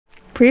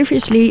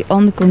Previously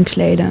on the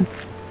Kungsleden.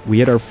 We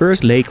had our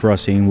first lake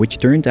crossing, which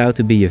turned out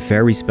to be a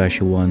very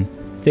special one.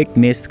 Thick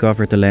mist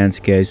covered the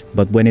landscapes,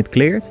 but when it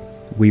cleared,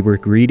 we were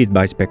greeted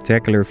by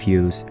spectacular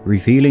views,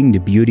 revealing the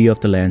beauty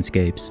of the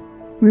landscapes.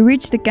 We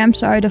reached the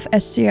campsite of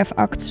STF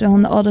Aktse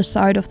on the other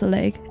side of the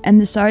lake and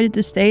decided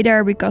to stay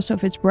there because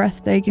of its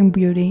breathtaking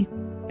beauty.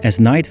 As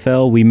night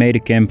fell, we made a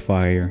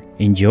campfire,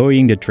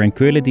 enjoying the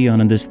tranquility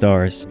under the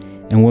stars,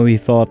 and when we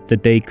thought the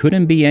day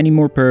couldn't be any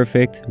more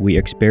perfect, we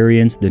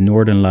experienced the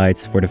northern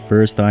lights for the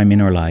first time in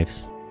our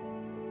lives.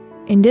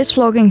 In this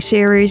vlogging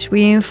series,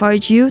 we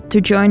invite you to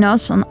join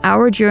us on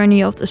our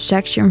journey of the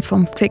section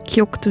from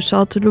Kvikkjokk to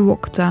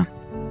Saltoluokta.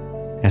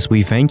 As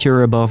we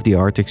venture above the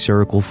Arctic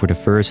Circle for the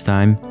first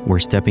time, we're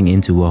stepping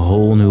into a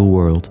whole new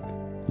world.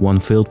 One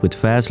filled with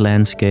vast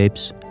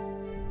landscapes,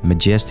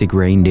 majestic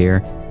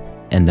reindeer,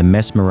 and the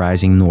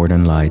mesmerizing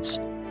northern lights.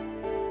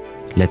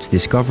 Let's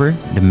discover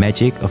the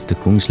magic of the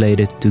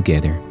Kungsleden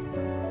together.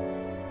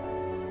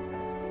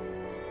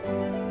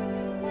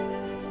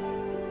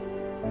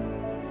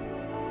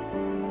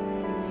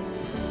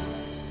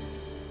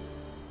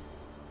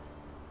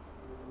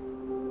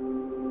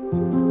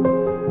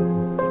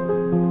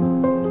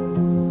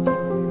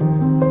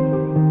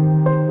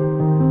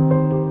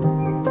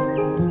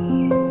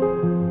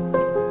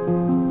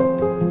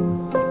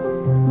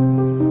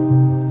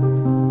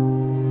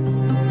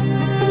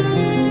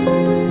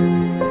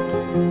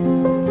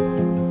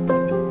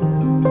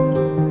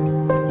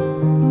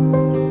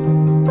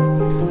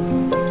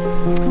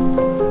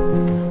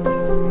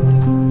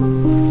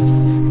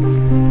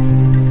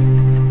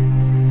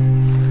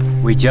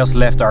 We just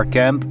left our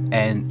camp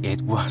and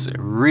it was a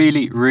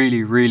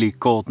really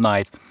cold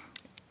night.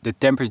 The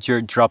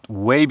temperature dropped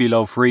way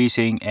below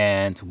freezing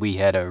and we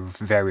had a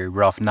very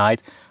rough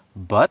night.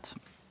 But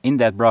in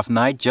that rough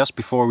night, just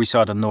before we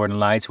saw the northern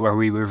lights, where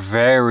we were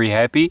very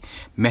happy,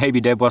 maybe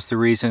that was the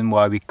reason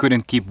why we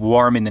couldn't keep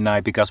warm in the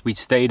night, because we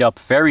stayed up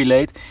very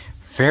late,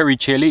 very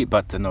chilly,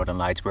 but the northern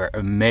lights were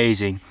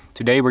amazing.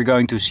 Today we're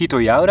going to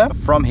Sitojaure.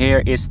 From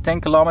here is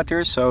 10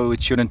 kilometers, so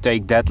it shouldn't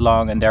take that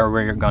long, and there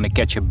we're gonna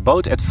catch a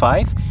boat at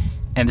 5.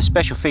 And the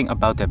special thing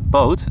about that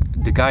boat,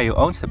 the guy who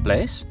owns the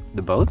place,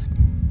 the boat,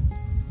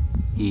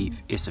 he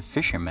is a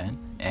fisherman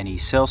and he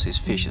sells his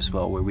fish as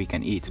well, where we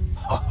can eat.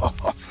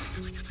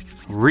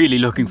 Really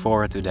looking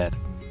forward to that.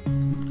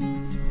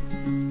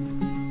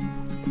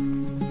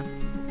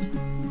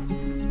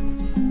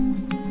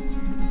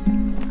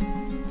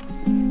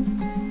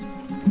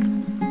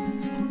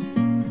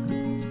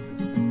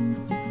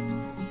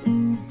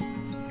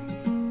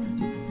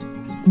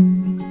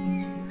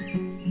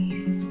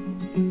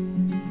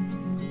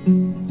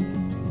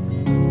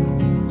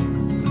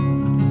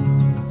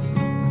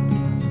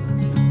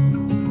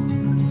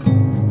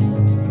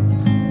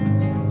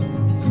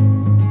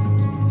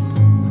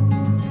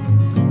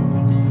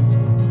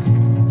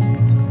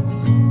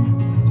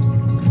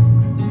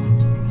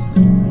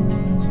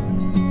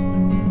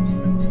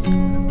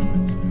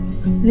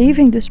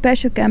 Leaving the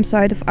special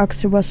campsite of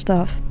Akste was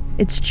tough.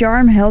 Its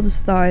charm held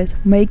us tight,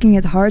 making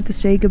it hard to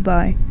say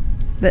goodbye.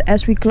 But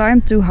as we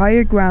climbed to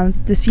higher ground,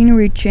 the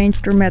scenery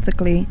changed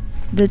dramatically.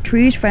 The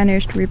trees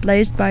vanished,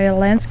 replaced by a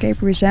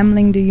landscape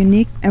resembling the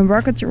unique and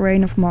rugged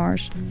terrain of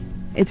Mars.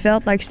 It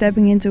felt like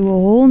stepping into a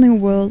whole new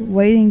world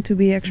waiting to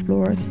be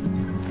explored.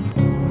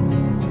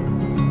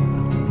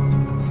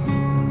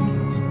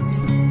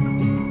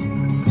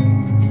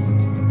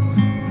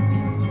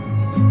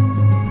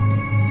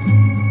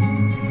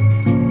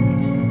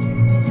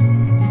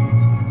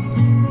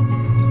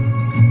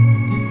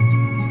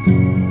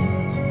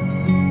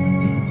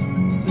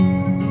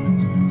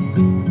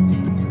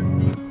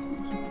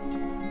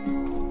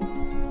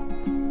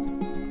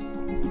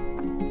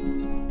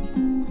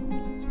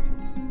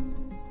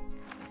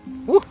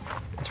 Ooh,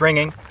 it's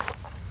ringing.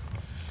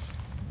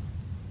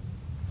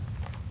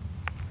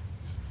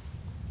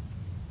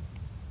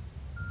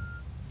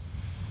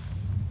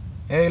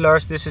 Hey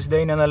Lars, this is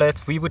Deen and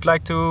Alette. We would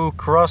like to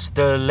cross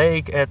the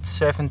lake at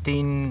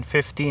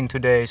 17:15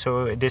 today,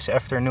 so this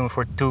afternoon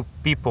for 2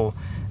 people.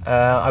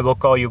 I will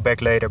call you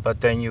back later,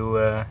 but then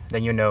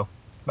you know.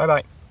 Bye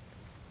bye.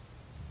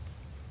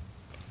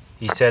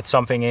 He said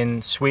something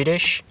in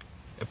Swedish.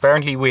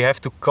 Apparently we have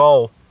to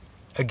call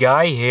a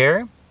guy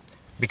here,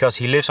 because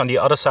he lives on the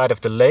other side of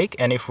the lake,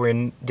 and if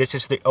this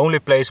is the only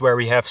place where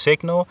we have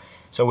signal,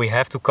 so we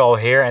have to call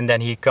here, and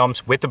then he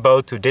comes with the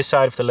boat to this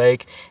side of the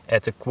lake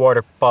at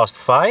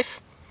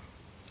 5:15.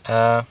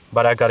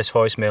 But I got his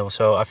voicemail,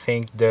 so I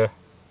think the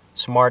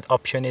smart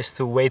option is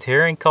to wait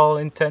here and call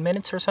in 10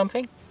 minutes or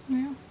something.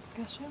 Yeah, I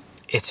guess so.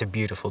 It's a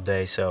beautiful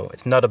day, so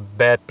it's not a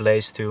bad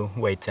place to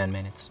wait 10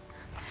 minutes.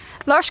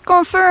 Lars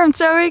confirmed,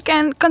 so we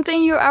can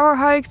continue our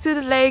hike to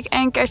the lake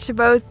and catch the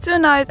boat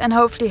tonight and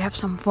hopefully have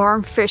some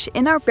warm fish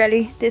in our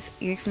belly this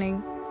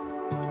evening.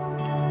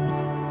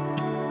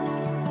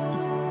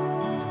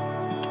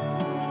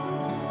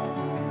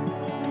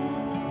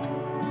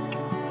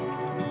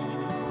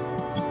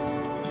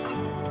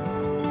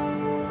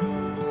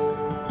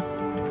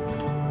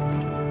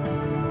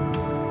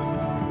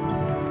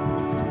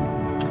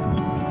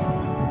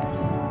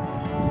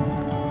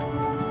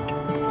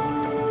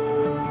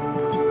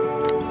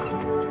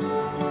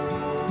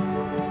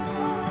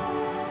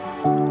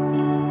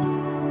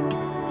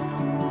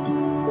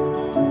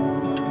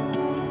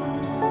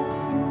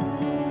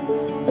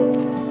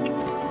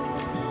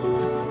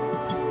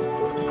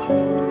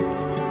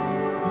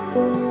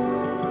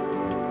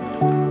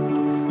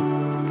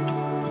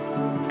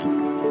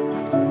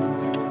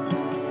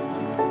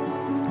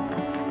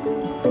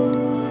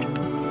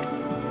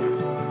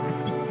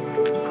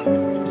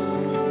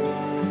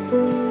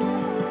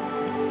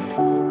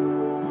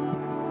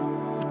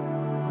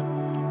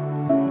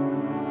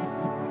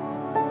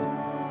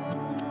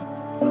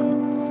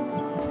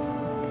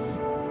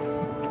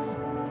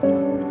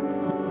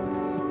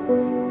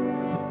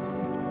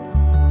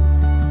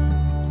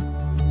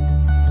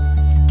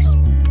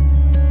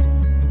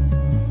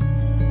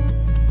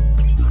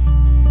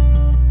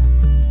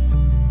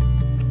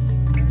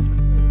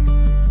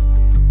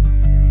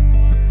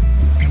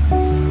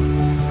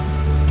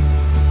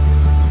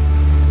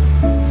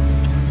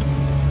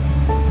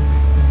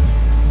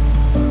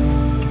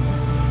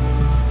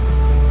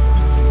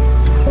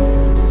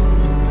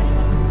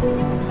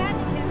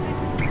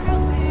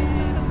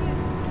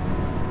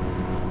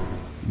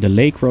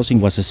 lake crossing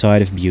was a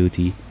sight of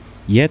beauty.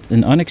 Yet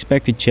an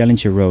unexpected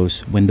challenge arose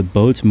when the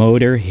boat's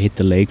motor hit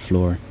the lake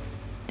floor.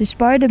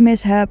 Despite the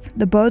mishap,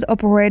 the boat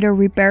operator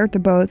repaired the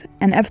boat,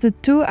 and after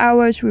 2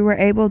 hours we were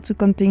able to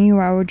continue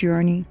our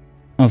journey.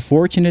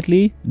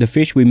 Unfortunately, the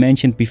fish we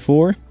mentioned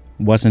before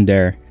wasn't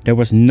there. There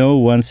was no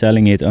one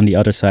selling it on the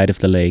other side of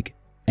the lake.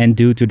 And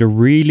due to the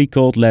really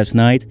cold last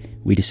night,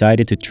 we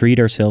decided to treat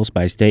ourselves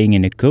by staying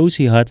in a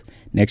cozy hut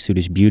next to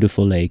this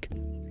beautiful lake.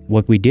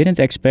 What we didn't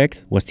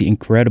expect was the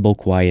incredible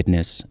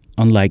quietness,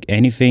 unlike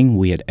anything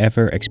we had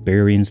ever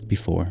experienced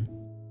before.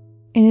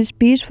 In this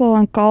peaceful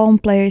and calm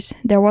place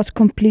there was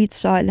complete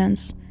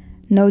silence.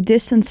 No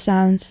distant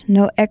sounds,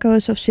 no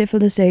echoes of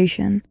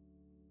civilization.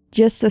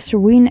 Just a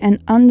serene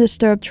and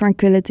undisturbed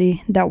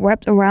tranquility that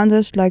wrapped around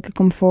us like a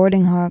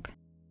comforting hug.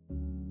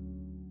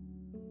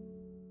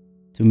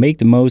 To make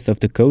the most of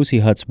the cozy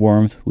hut's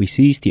warmth, we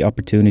seized the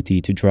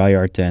opportunity to dry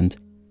our tent.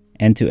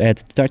 And to add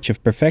a touch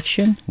of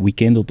perfection, we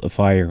kindled a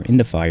fire in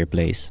the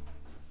fireplace.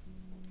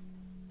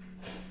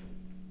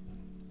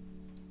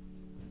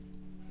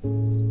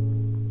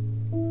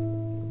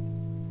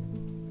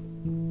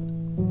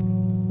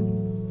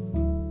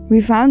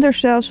 We found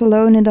ourselves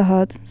alone in the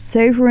hut,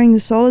 savoring the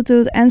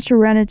solitude and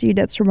serenity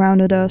that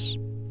surrounded us.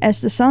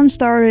 As the sun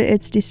started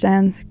its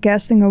descent,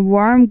 casting a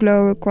warm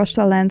glow across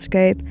the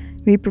landscape,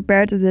 we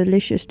prepared a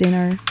delicious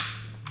dinner.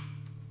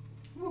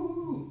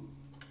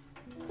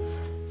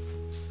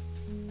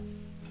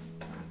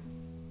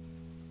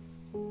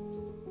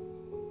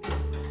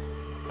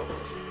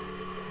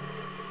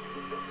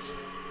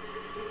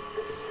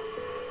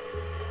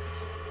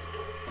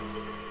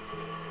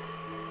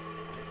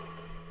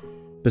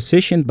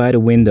 Positioned by the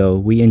window,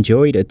 we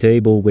enjoyed a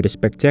table with a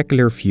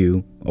spectacular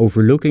view,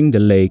 overlooking the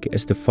lake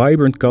as the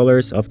vibrant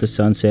colors of the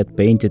sunset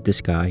painted the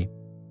sky.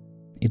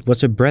 It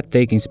was a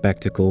breathtaking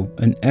spectacle,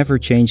 an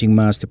ever-changing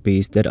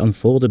masterpiece that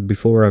unfolded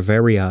before our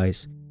very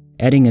eyes,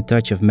 adding a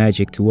touch of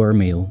magic to our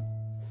meal.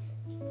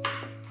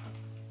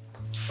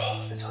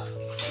 Oh, that's hot.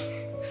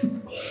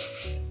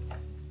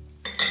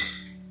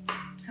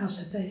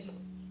 How's that taste?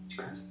 It's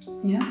good.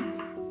 Yeah?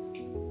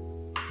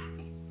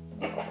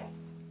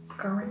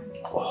 Curry?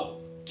 Oh,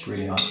 it's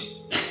really hot.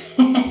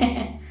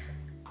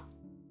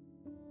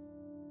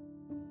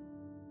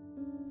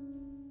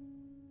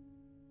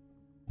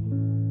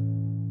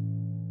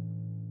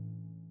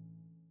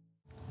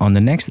 On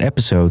the next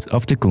episode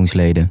of the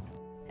Kungsleden.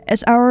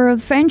 As our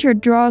adventure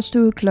draws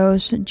to a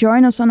close,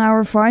 join us on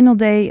our final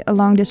day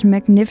along this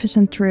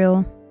magnificent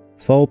trail.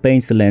 Fall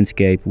paints the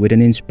landscape with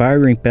an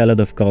inspiring palette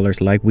of colors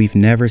like we've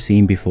never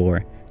seen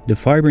before. The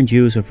vibrant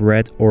hues of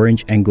red,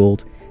 orange and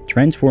gold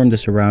transform the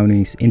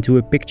surroundings into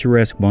a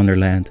picturesque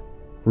wonderland,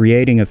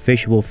 creating a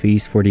visual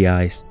feast for the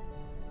eyes.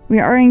 We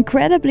are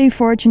incredibly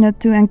fortunate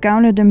to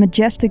encounter the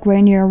majestic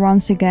reindeer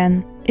once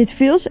again. It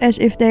feels as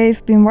if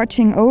they've been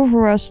watching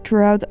over us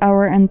throughout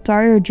our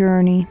entire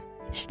journey.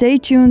 Stay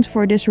tuned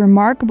for this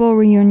remarkable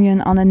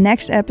reunion on the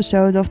next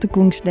episode of the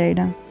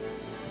Kungsleden.